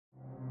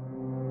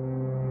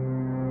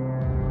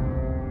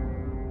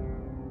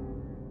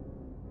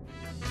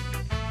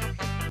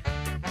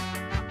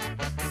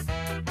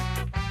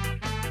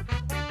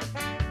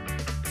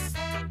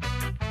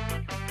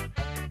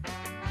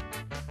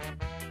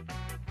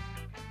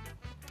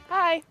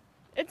Hi,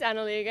 it's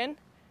Annalie again.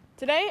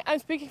 Today I'm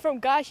speaking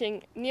from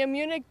Garching, near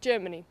Munich,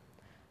 Germany.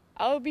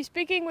 I will be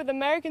speaking with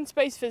American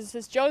space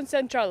physicist Joan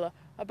Centrella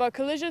about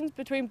collisions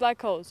between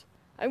black holes.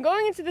 I'm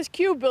going into this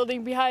cube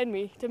building behind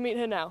me to meet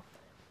her now.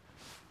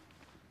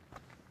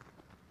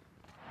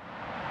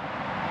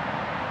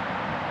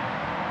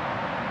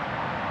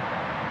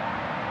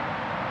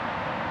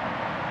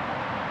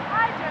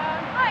 Hi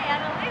Joan. Hi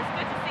Annalie, it's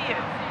good to see you.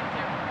 See you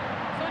too.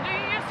 So do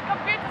you use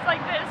computers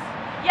like this?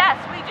 Yes,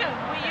 we do.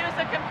 We use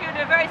a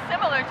computer very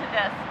similar to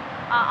this.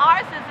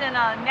 Ours is in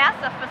a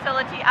NASA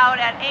facility out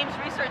at Ames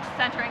Research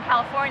Center in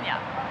California.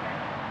 Okay.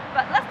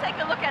 But let's take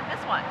a look at this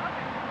one.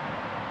 Okay.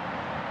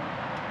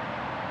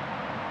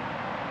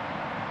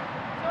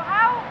 So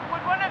how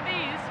would one of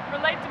these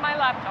relate to my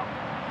laptop?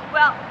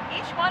 Well,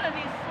 each one of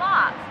these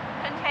slots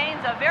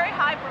contains a very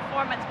high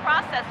performance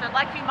processor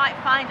like you might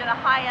find in a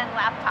high-end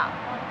laptop.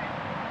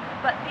 Okay.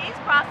 But these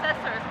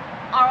processors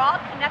are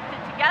all connected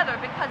together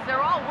because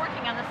they're all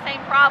working on the same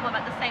problem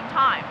at the same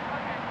time.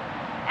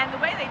 Okay. And the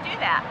way they do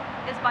that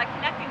is by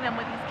connecting them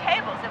with these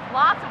cables. If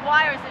lots of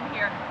wires in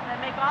here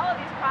that make all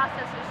of these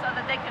processors so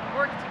that they can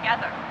work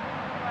together.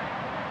 Right.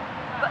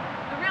 But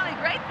the really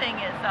great thing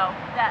is, though,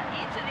 that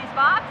each of these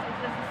boxes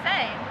is the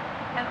same,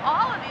 and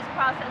all of these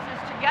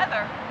processors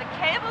together, the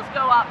cables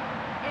go up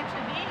into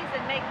these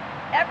and make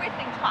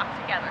everything talk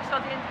together. So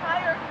the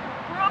entire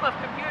room of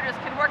computers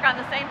can work on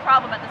the same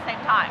problem at the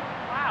same time.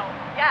 Wow.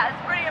 Yeah,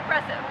 it's pretty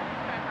impressive.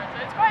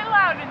 It's quite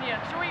loud in here.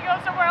 Should we go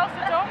somewhere else to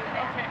talk? do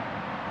that. Okay.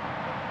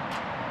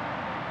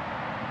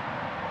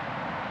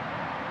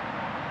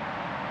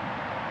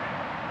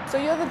 So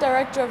you're the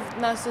director of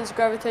NASA's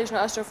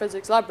Gravitational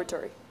Astrophysics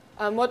Laboratory.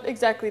 What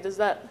exactly does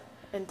that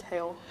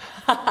entail?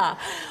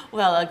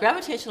 Well, a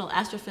Gravitational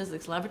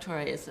Astrophysics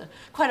Laboratory is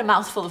quite a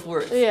mouthful of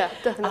words. Yeah,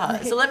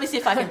 definitely. So let me see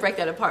if I can break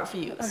that apart for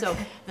you. Okay. So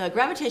the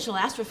Gravitational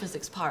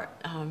Astrophysics part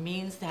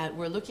means that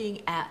we're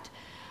looking at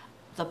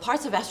the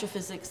parts of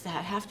astrophysics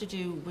that have to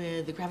do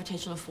with the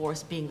gravitational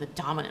force being the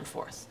dominant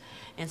force.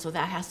 And so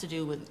that has to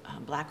do with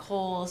black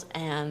holes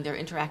and their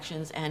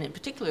interactions, and in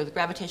particular the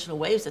gravitational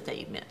waves that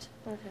they emit.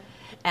 Okay.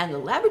 And the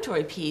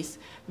laboratory piece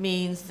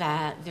means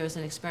that there's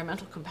an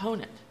experimental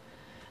component.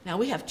 Now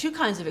we have two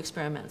kinds of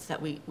experiments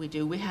that we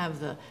do. We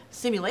have the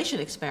simulation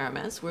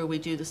experiments where we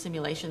do the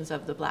simulations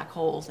of the black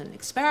holes and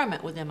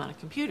experiment with them on a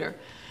computer.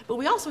 But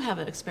we also have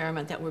an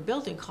experiment that we're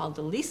building called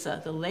the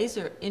LISA, the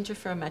Laser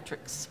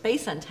Interferometric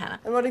Space Antenna.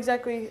 And what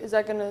exactly is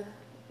that going to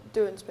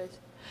do in space?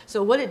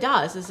 So what it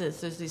does is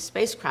there's these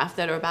spacecraft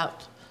that are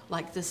about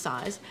like this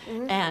size,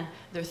 and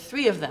there are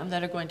 3 of them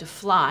that are going to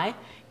fly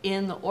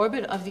in the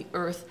orbit of the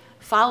Earth,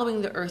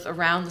 following the Earth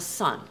around the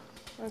sun.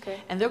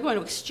 Okay. And they're going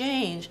to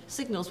exchange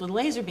signals with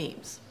laser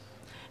beams,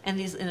 and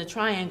these in a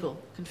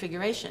triangle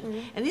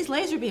configuration. And these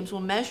laser beams will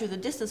measure the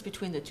distance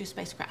between the 2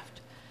 spacecraft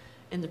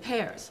in the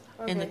pairs,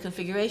 in the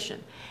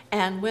configuration.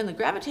 And when the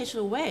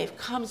gravitational wave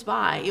comes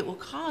by, it will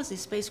cause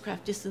these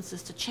spacecraft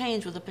distances to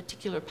change with a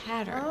particular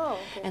pattern. Oh,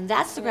 okay. And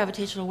that's the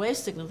gravitational wave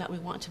signal that we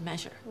want to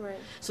measure. Right.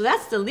 So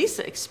that's the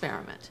LISA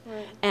experiment.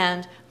 Right.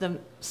 And the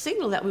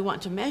signal that we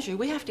want to measure,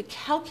 we have to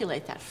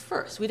calculate that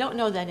first. We don't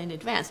know that in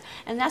advance.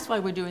 And that's why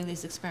we're doing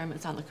these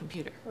experiments on the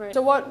computer. Right.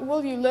 So what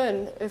will you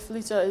learn if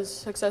LISA is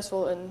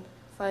successful and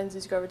finds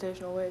these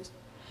gravitational waves?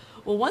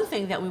 Well, one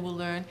thing that we will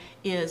learn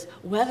is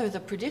whether the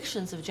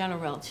predictions of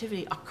general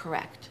relativity are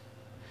correct.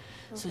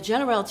 So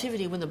general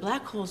relativity, when the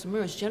black holes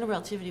merge, general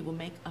relativity will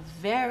make a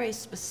very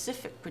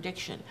specific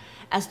prediction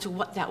as to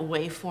what that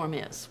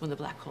waveform is when the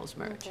black holes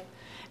merge. Okay.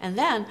 And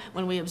then,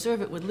 when we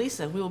observe it with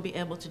LISA, we will be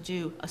able to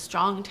do a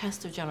strong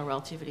test of general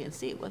relativity and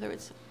see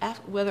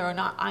whether or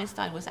not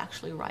Einstein was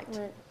actually right.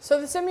 Right. So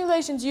the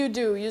simulations you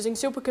do using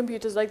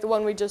supercomputers like the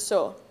one we just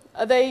saw,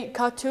 are they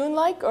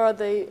cartoon-like, or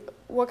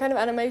what kind of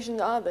animations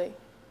are they?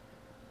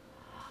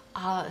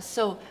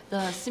 So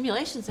the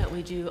simulations that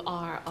we do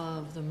are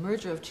of the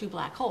merger of 2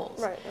 black holes.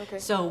 Right, okay.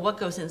 So what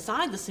goes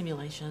inside the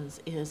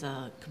simulations is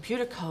a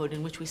computer code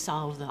in which we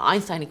solve the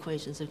Einstein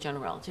equations of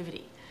general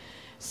relativity.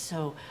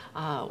 So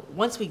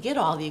once we get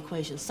all the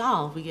equations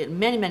solved, we get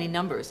many, many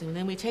numbers, and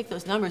then we take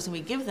those numbers and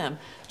we give them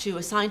to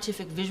a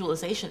scientific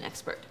visualization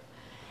expert.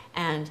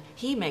 And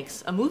he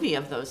makes a movie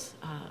of those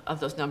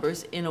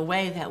numbers in a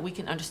way that we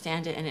can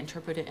understand it and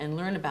interpret it and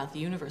learn about the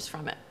universe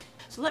from it.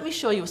 So let me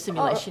show you a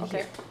simulation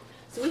here.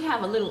 So we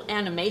have a little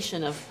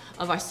animation of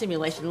our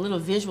simulation, a little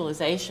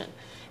visualization.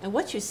 And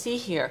what you see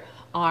here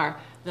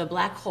are the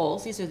black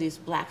holes. These are these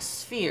black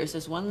spheres.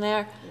 There's one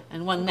there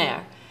and one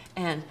there.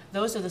 And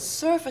those are the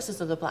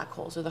surfaces of the black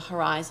holes, or the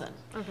horizon.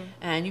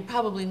 And you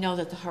probably know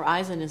that the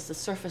horizon is the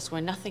surface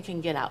where nothing can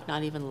get out,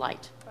 not even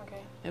light.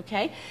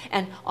 Okay?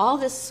 And all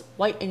this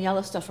white and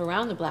yellow stuff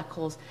around the black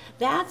holes,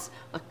 that's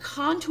a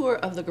contour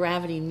of the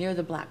gravity near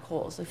the black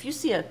holes. If you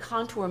see a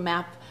contour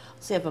map,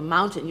 say of a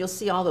mountain, you'll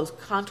see all those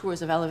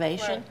contours of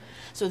elevation. Right.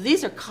 So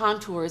these are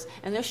contours,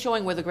 and they're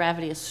showing where the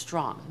gravity is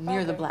strong,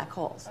 near the black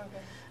holes.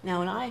 Now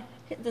when I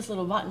hit this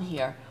little button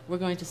here, we're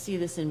going to see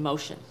this in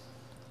motion.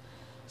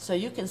 So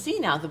you can see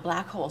now the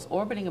black holes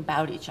orbiting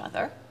about each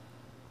other.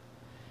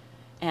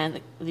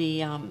 and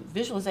the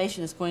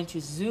visualization is going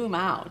to zoom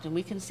out, and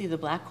we can see the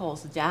black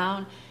holes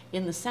down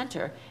in the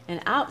center,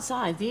 and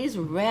outside, these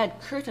red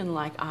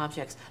curtain-like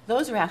objects,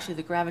 those are actually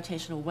the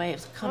gravitational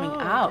waves coming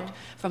out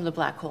from the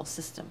black hole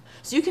system.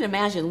 So you can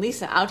imagine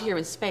Lisa out here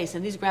in space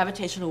and these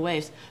gravitational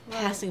waves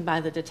passing by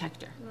the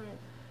detector.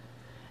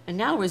 And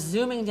now we're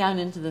zooming down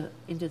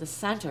into the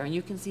center, and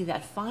you can see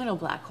that final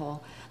black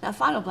hole. That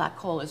final black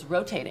hole is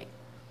rotating.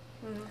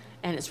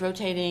 And it's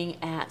rotating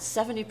at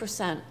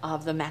 70%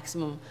 of the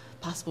maximum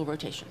possible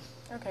rotation.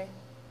 Okay.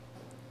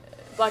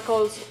 Black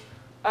holes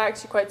are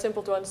actually quite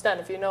simple to understand.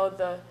 If you know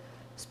the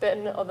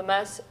spin or the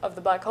mass of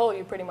the black hole,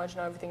 you pretty much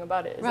know everything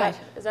about it.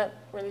 Is that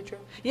really true?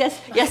 Yes,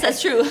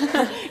 that's true.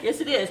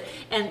 Yes, it is.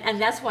 And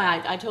that's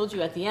why I told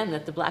you at the end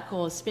that the black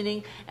hole is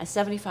spinning at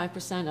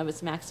 75% of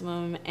its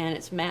maximum, and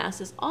its mass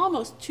is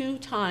almost 2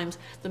 times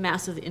the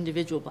mass of the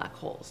individual black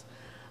holes.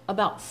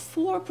 About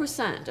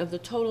 4% of the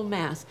total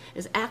mass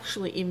is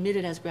actually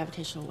emitted as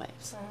gravitational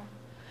waves.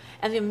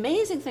 And the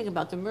amazing thing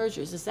about the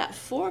mergers is that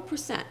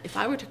 4%, if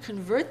I were to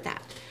convert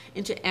that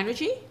into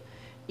energy,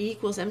 E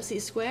equals mc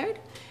squared,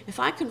 if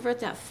I convert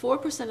that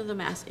 4% of the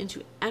mass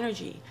into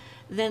energy,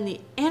 then the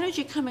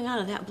energy coming out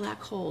of that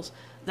black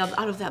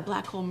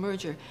hole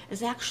merger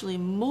is actually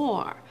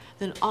more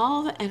than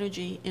all the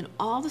energy in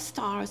all the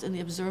stars in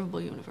the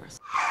observable universe.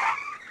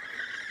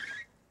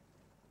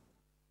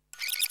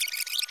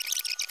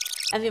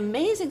 And the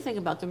amazing thing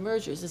about the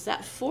mergers is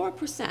that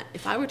 4%,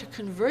 if I were to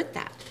convert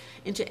that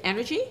into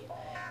energy,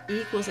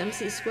 E equals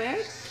mc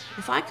squared,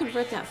 if I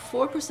convert that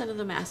 4% of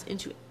the mass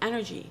into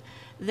energy,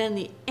 then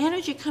the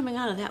energy coming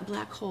out of that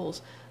black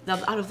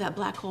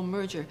hole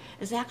merger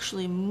is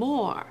actually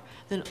more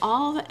than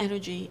all the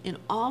energy in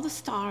all the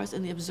stars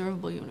in the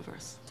observable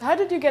universe. So how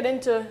did you get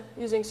into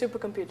using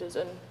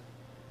supercomputers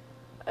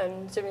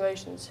and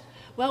simulations?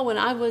 Well, when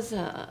I was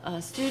a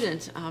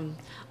student,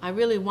 I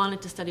really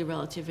wanted to study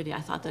relativity.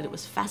 I thought that it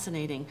was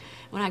fascinating.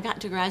 When I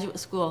got to graduate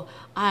school,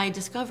 I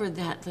discovered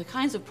that the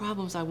kinds of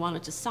problems I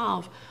wanted to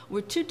solve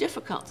were too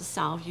difficult to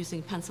solve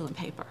using pencil and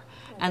paper.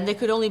 And they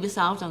could only be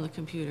solved on the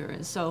computer.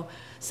 And so,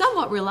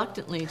 somewhat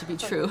reluctantly, to be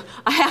true,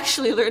 I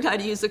actually learned how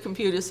to use the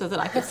computer so that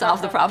I could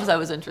solve the problems I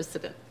was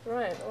interested in.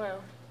 Right, wow.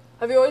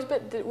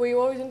 Were you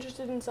always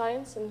interested in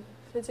science and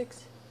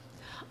physics?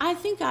 I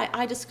think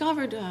I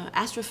discovered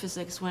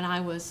astrophysics when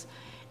I was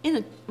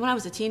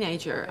a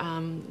teenager,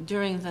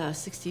 during the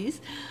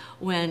 60s,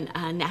 when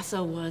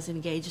NASA was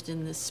engaged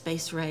in this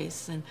space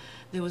race, and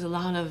there was a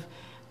lot of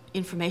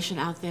information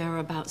out there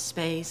about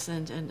space,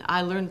 and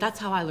that's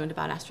how I learned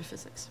about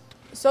astrophysics.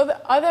 So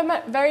are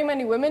there very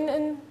many women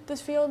in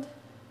this field?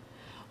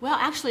 Well,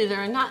 actually, there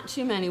are not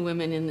too many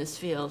women in this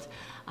field,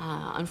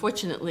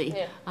 unfortunately.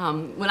 Yeah.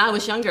 When I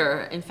was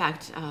younger, in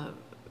fact,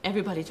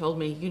 everybody told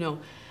me,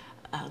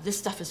 this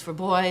stuff is for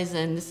boys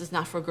and this is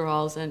not for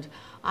girls, and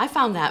I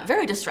found that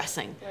very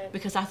distressing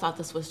because I thought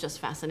this was just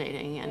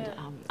fascinating, and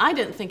I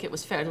didn't think it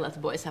was fair to let the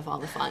boys have all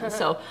the fun,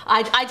 so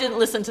I didn't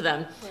listen to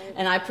them,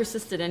 and I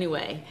persisted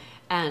anyway.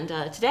 And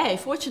today,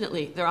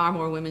 fortunately, there are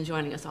more women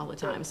joining us all the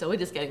time, so we're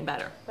just getting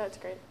better. That's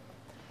great.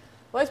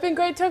 Well, it's been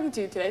great talking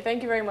to you today.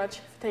 Thank you very much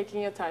for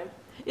taking your time.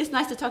 It's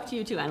nice to talk to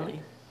you too, Annalie.